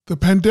The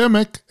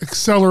pandemic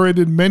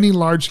accelerated many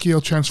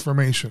large-scale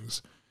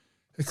transformations.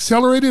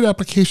 Accelerated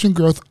application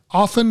growth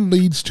often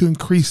leads to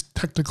increased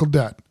technical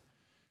debt.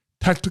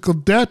 Technical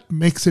debt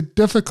makes it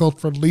difficult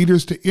for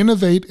leaders to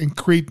innovate and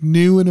create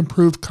new and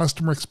improved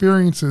customer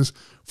experiences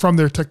from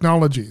their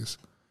technologies.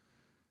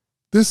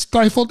 This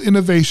stifled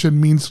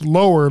innovation means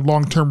lower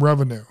long-term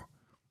revenue.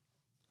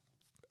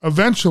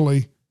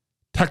 Eventually,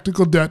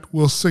 technical debt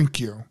will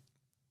sink you.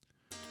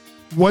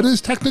 What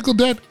is technical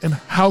debt and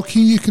how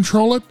can you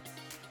control it?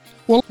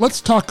 Well,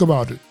 let's talk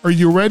about it. Are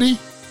you ready?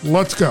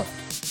 Let's go.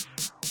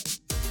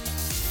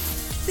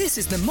 This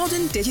is the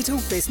Modern Digital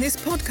Business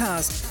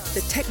Podcast,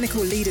 the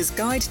technical leader's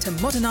guide to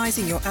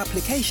modernizing your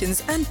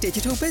applications and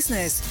digital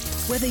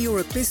business. Whether you're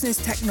a business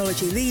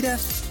technology leader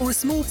or a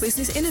small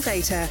business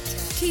innovator,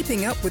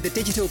 keeping up with the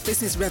digital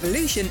business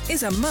revolution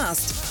is a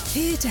must.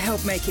 Here to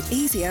help make it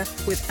easier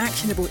with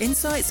actionable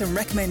insights and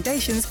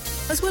recommendations,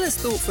 as well as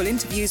thoughtful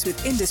interviews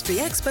with industry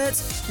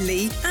experts,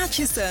 Lee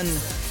Atchison.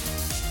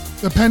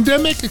 The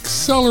pandemic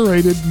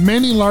accelerated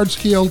many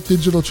large-scale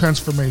digital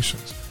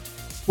transformations.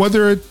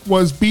 Whether it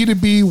was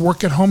B2B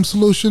work-at-home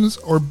solutions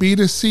or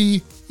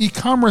B2C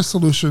e-commerce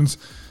solutions,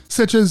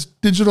 such as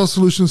digital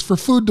solutions for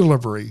food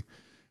delivery,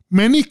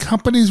 many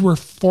companies were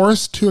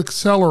forced to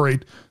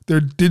accelerate their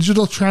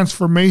digital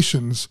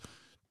transformations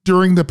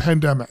during the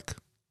pandemic.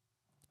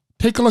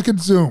 Take a look at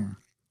Zoom.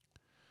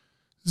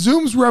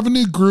 Zoom's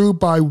revenue grew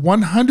by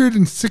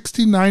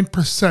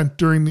 169%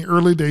 during the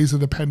early days of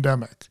the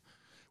pandemic,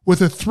 with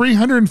a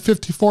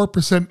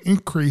 354%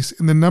 increase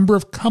in the number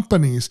of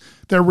companies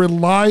that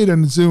relied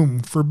on Zoom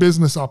for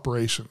business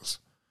operations.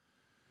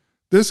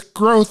 This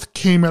growth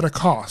came at a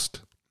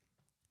cost.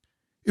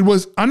 It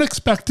was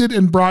unexpected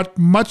and brought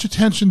much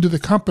attention to the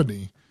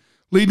company,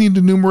 leading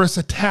to numerous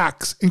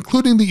attacks,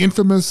 including the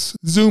infamous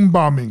Zoom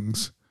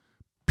bombings,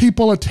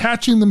 people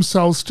attaching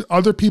themselves to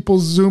other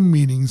people's Zoom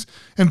meetings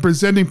and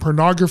presenting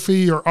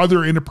pornography or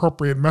other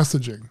inappropriate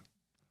messaging.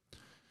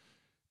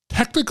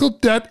 Technical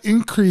debt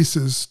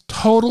increases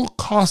total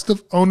cost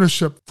of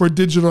ownership for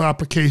digital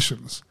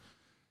applications.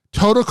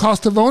 Total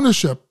cost of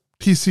ownership,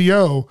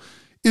 TCO,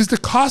 is the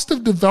cost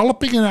of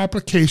developing an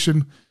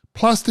application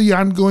plus the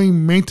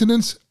ongoing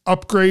maintenance,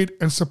 upgrade,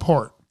 and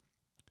support.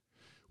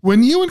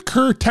 When you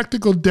incur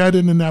technical debt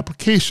in an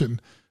application,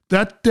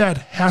 that debt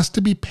has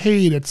to be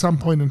paid at some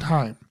point in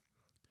time.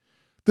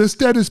 This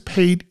debt is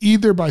paid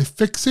either by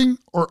fixing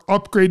or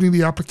upgrading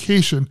the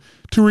application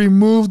to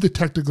remove the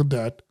technical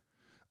debt,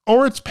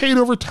 or it's paid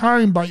over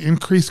time by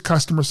increased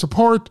customer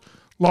support,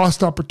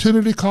 lost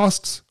opportunity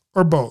costs,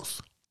 or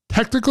both.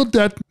 Technical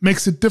debt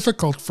makes it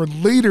difficult for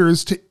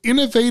leaders to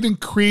innovate and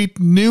create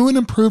new and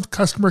improved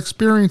customer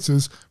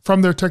experiences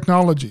from their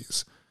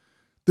technologies.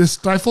 This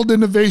stifled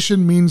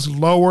innovation means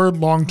lower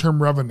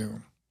long-term revenue.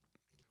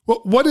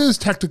 Well, what is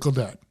technical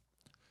debt?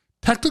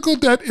 Technical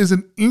debt is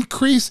an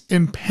increase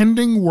in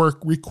pending work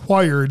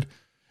required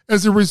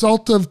as a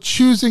result of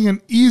choosing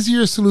an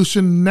easier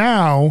solution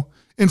now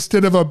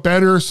instead of a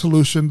better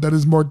solution that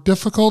is more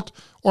difficult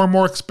or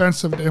more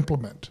expensive to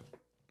implement.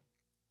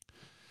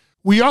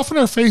 We often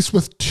are faced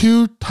with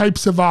two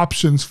types of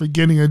options for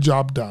getting a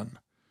job done.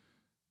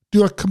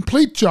 Do a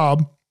complete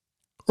job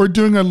or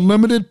doing a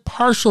limited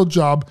partial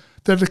job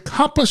that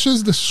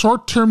accomplishes the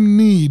short-term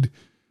need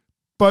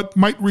but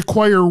might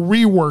require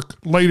rework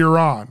later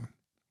on.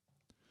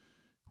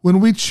 When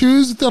we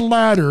choose the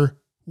latter,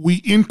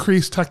 we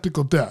increase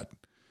technical debt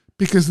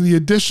because the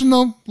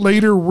additional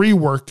later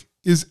rework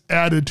is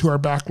added to our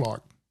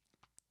backlog.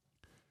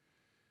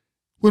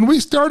 When we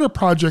start a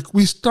project,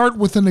 we start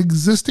with an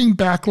existing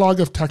backlog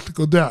of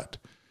technical debt.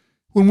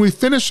 When we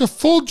finish a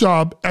full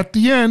job, at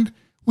the end,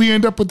 we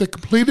end up with a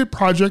completed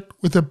project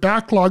with a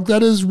backlog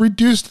that is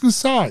reduced in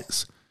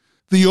size.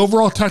 The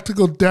overall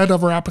technical debt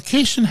of our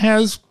application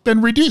has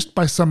been reduced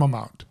by some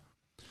amount.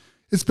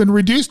 It's been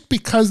reduced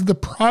because the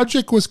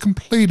project was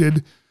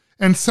completed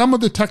and some of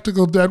the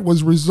technical debt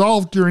was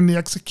resolved during the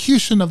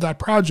execution of that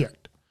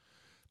project.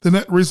 The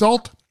net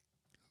result,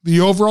 the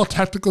overall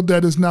technical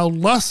debt is now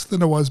less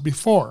than it was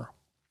before.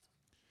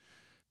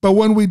 But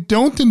when we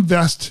don't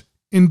invest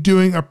in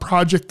doing a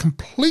project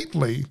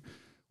completely,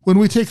 when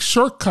we take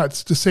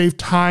shortcuts to save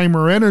time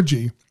or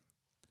energy,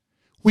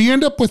 we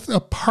end up with a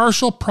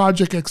partial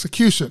project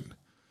execution.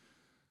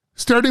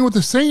 Starting with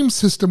the same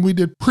system we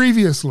did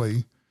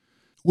previously,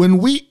 when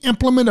we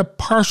implement a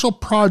partial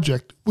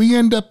project, we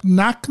end up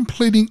not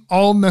completing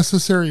all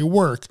necessary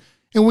work,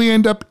 and we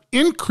end up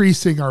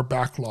increasing our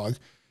backlog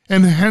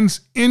and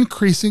hence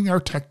increasing our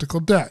technical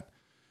debt.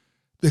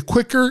 The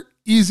quicker,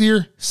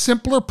 easier,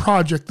 simpler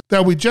project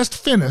that we just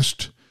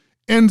finished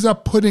ends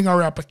up putting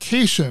our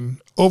application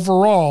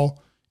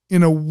overall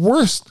in a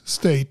worse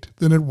state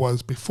than it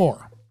was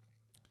before.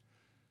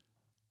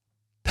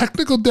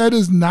 Technical debt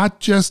is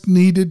not just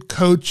needed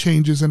code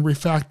changes and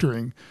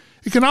refactoring.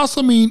 It can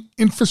also mean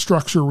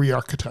infrastructure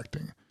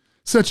re-architecting,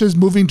 such as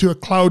moving to a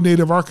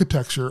cloud-native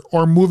architecture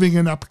or moving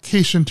an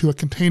application to a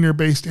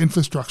container-based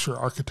infrastructure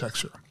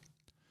architecture.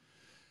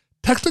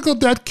 Technical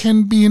debt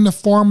can be in the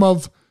form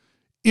of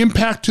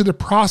Impact to the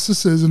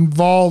processes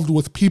involved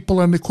with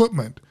people and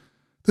equipment.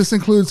 This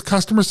includes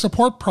customer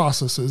support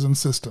processes and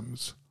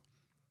systems,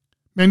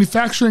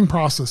 manufacturing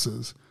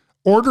processes,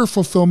 order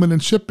fulfillment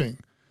and shipping.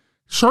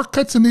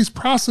 Shortcuts in these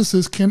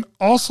processes can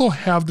also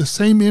have the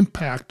same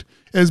impact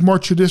as more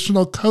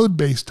traditional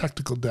code-based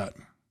technical debt.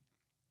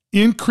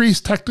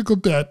 Increased technical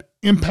debt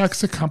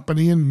impacts a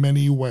company in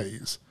many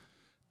ways.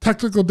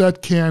 Technical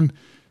debt can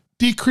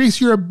decrease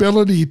your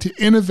ability to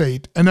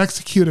innovate and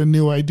execute on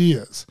new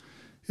ideas.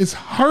 It's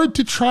hard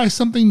to try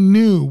something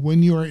new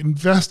when you are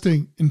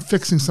investing in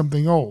fixing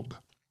something old.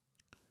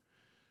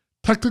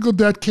 Technical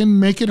debt can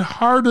make it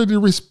harder to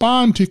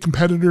respond to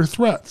competitor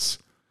threats.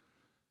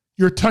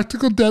 Your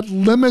technical debt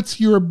limits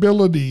your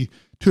ability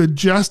to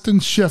adjust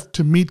and shift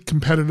to meet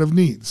competitive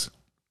needs.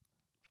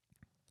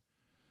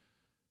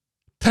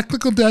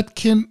 Technical debt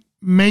can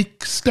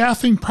make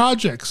staffing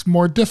projects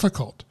more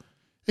difficult.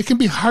 It can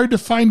be hard to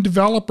find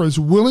developers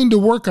willing to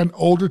work on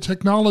older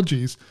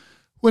technologies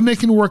when they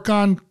can work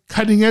on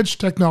cutting-edge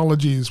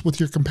technologies with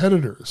your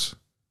competitors.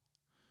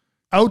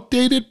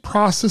 Outdated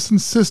process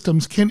and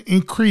systems can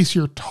increase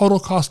your total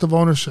cost of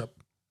ownership.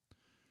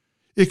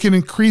 It can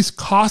increase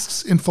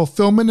costs in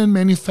fulfillment and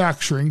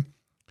manufacturing,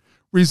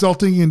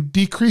 resulting in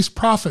decreased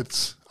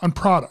profits on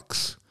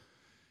products.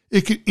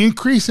 It can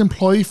increase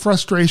employee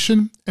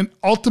frustration and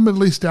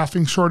ultimately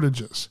staffing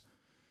shortages.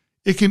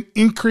 It can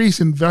increase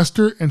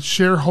investor and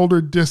shareholder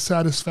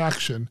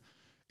dissatisfaction,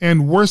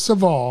 and worst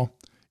of all,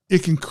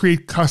 it can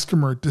create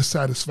customer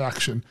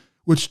dissatisfaction,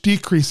 which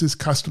decreases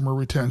customer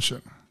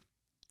retention.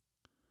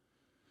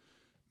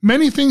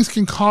 Many things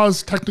can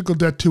cause technical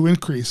debt to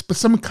increase, but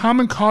some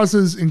common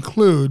causes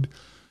include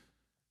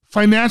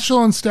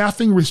financial and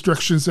staffing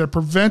restrictions that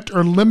prevent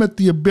or limit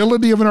the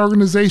ability of an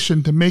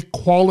organization to make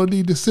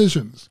quality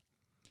decisions.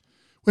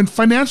 When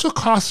financial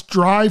costs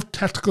drive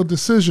technical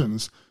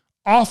decisions,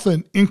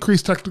 often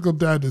increased technical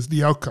debt is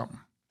the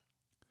outcome.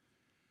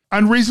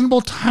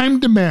 Unreasonable time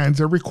demands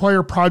that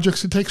require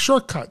projects to take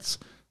shortcuts,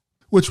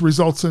 which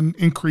results in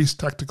increased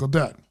technical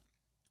debt.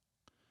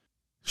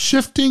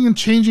 Shifting and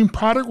changing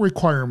product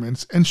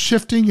requirements and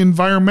shifting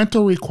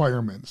environmental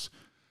requirements.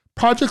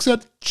 Projects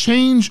that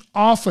change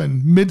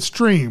often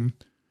midstream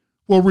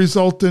will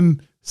result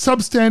in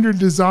substandard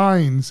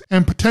designs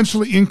and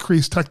potentially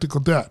increased technical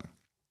debt.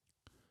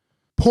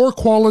 Poor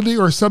quality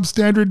or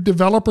substandard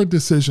developer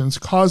decisions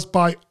caused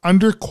by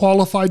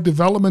underqualified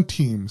development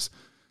teams,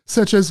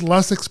 such as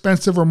less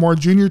expensive or more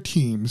junior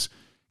teams,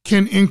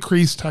 can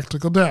increase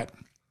technical debt.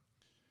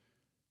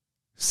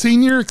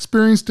 Senior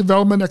experienced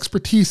development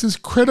expertise is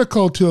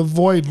critical to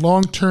avoid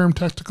long-term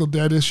technical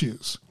debt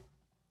issues.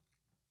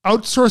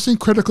 Outsourcing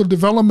critical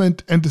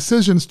development and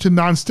decisions to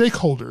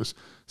non-stakeholders,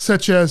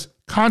 such as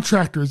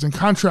contractors and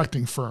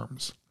contracting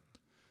firms.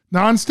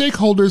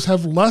 Non-stakeholders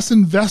have less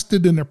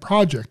invested in a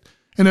project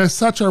and as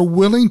such are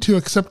willing to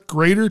accept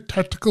greater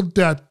technical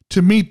debt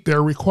to meet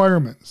their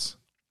requirements.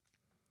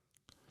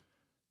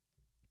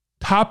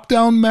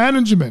 Top-down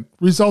management,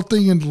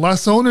 resulting in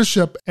less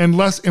ownership and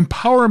less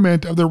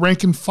empowerment of the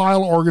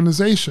rank-and-file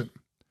organization.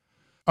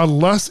 A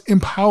less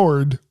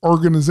empowered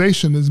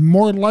organization is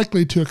more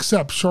likely to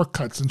accept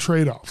shortcuts and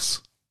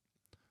trade-offs,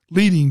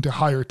 leading to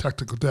higher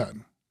technical debt.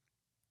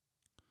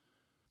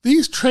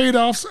 These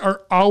trade-offs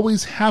are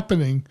always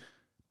happening,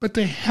 but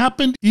they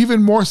happened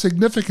even more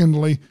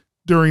significantly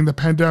during the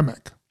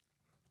pandemic.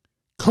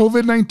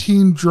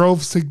 COVID-19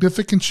 drove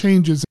significant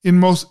changes in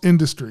most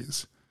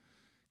industries.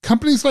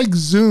 Companies like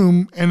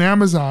Zoom and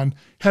Amazon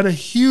had a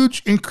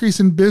huge increase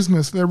in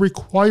business that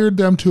required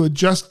them to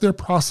adjust their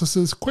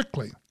processes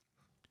quickly.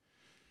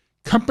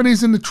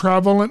 Companies in the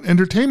travel and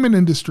entertainment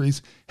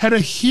industries had a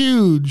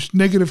huge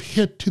negative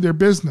hit to their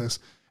business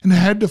and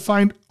had to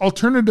find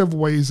alternative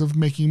ways of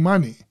making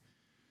money.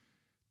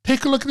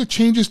 Take a look at the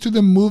changes to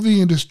the movie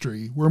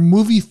industry, where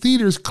movie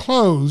theaters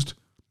closed,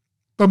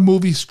 but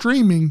movie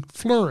streaming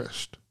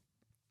flourished.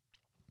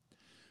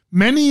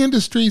 Many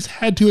industries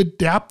had to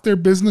adapt their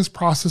business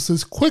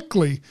processes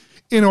quickly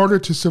in order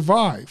to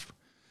survive.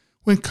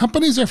 When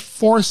companies are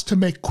forced to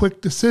make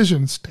quick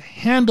decisions to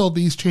handle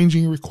these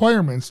changing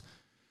requirements,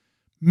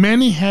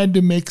 many had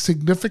to make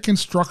significant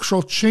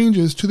structural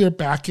changes to their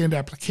back-end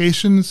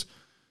applications,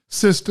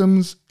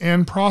 systems,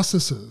 and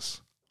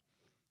processes.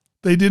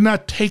 They did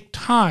not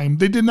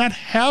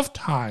have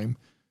time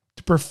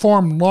to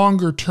perform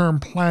longer-term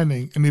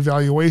planning and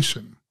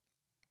evaluation.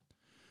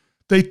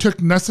 They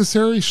took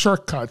necessary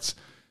shortcuts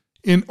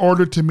in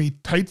order to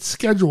meet tight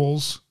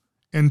schedules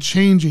and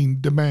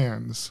changing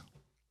demands.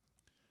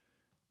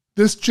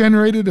 This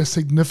generated a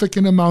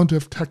significant amount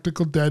of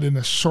technical debt in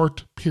a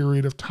short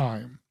period of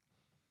time.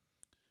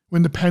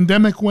 When the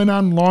pandemic went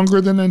on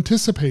longer than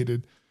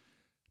anticipated,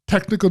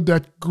 technical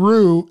debt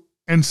grew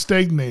and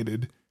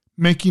stagnated,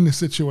 making the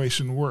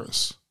situation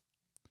worse.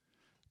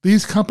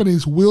 These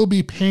companies will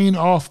be paying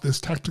off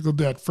this technical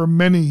debt for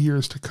many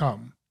years to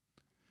come.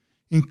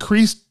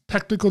 Increased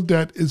technical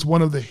debt is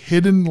one of the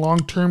hidden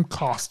long-term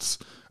costs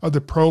of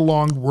the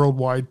prolonged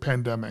worldwide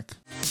pandemic.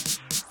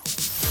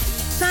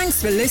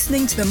 Thanks for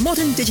listening to the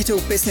Modern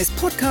Digital Business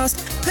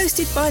Podcast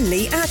hosted by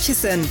Lee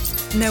Atchison.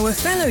 Know a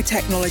fellow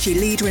technology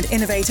leader and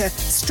innovator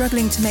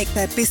struggling to make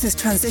their business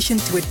transition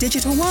to a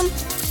digital one?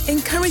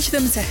 Encourage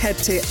them to head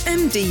to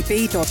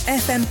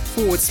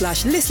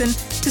mdb.fm/listen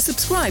to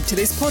subscribe to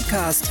this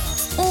podcast,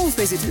 or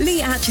visit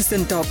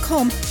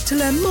leeatchison.com to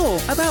learn more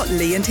about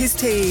Lee and his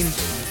team.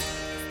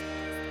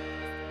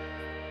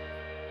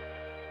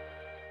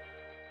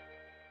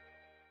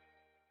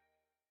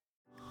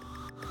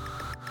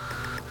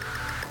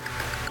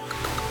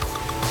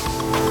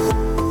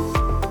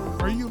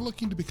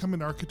 Looking to become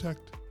an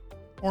architect?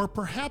 Or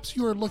perhaps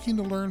you are looking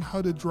to learn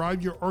how to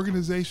drive your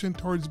organization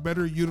towards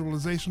better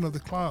utilization of the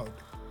cloud.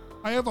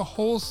 I have a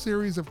whole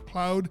series of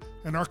cloud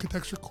and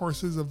architecture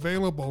courses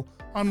available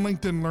on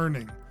LinkedIn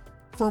Learning.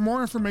 For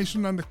more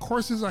information on the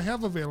courses I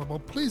have available,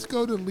 please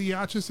go to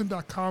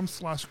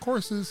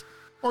leeatchison.com/courses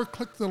or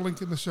click the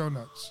link in the show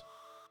notes.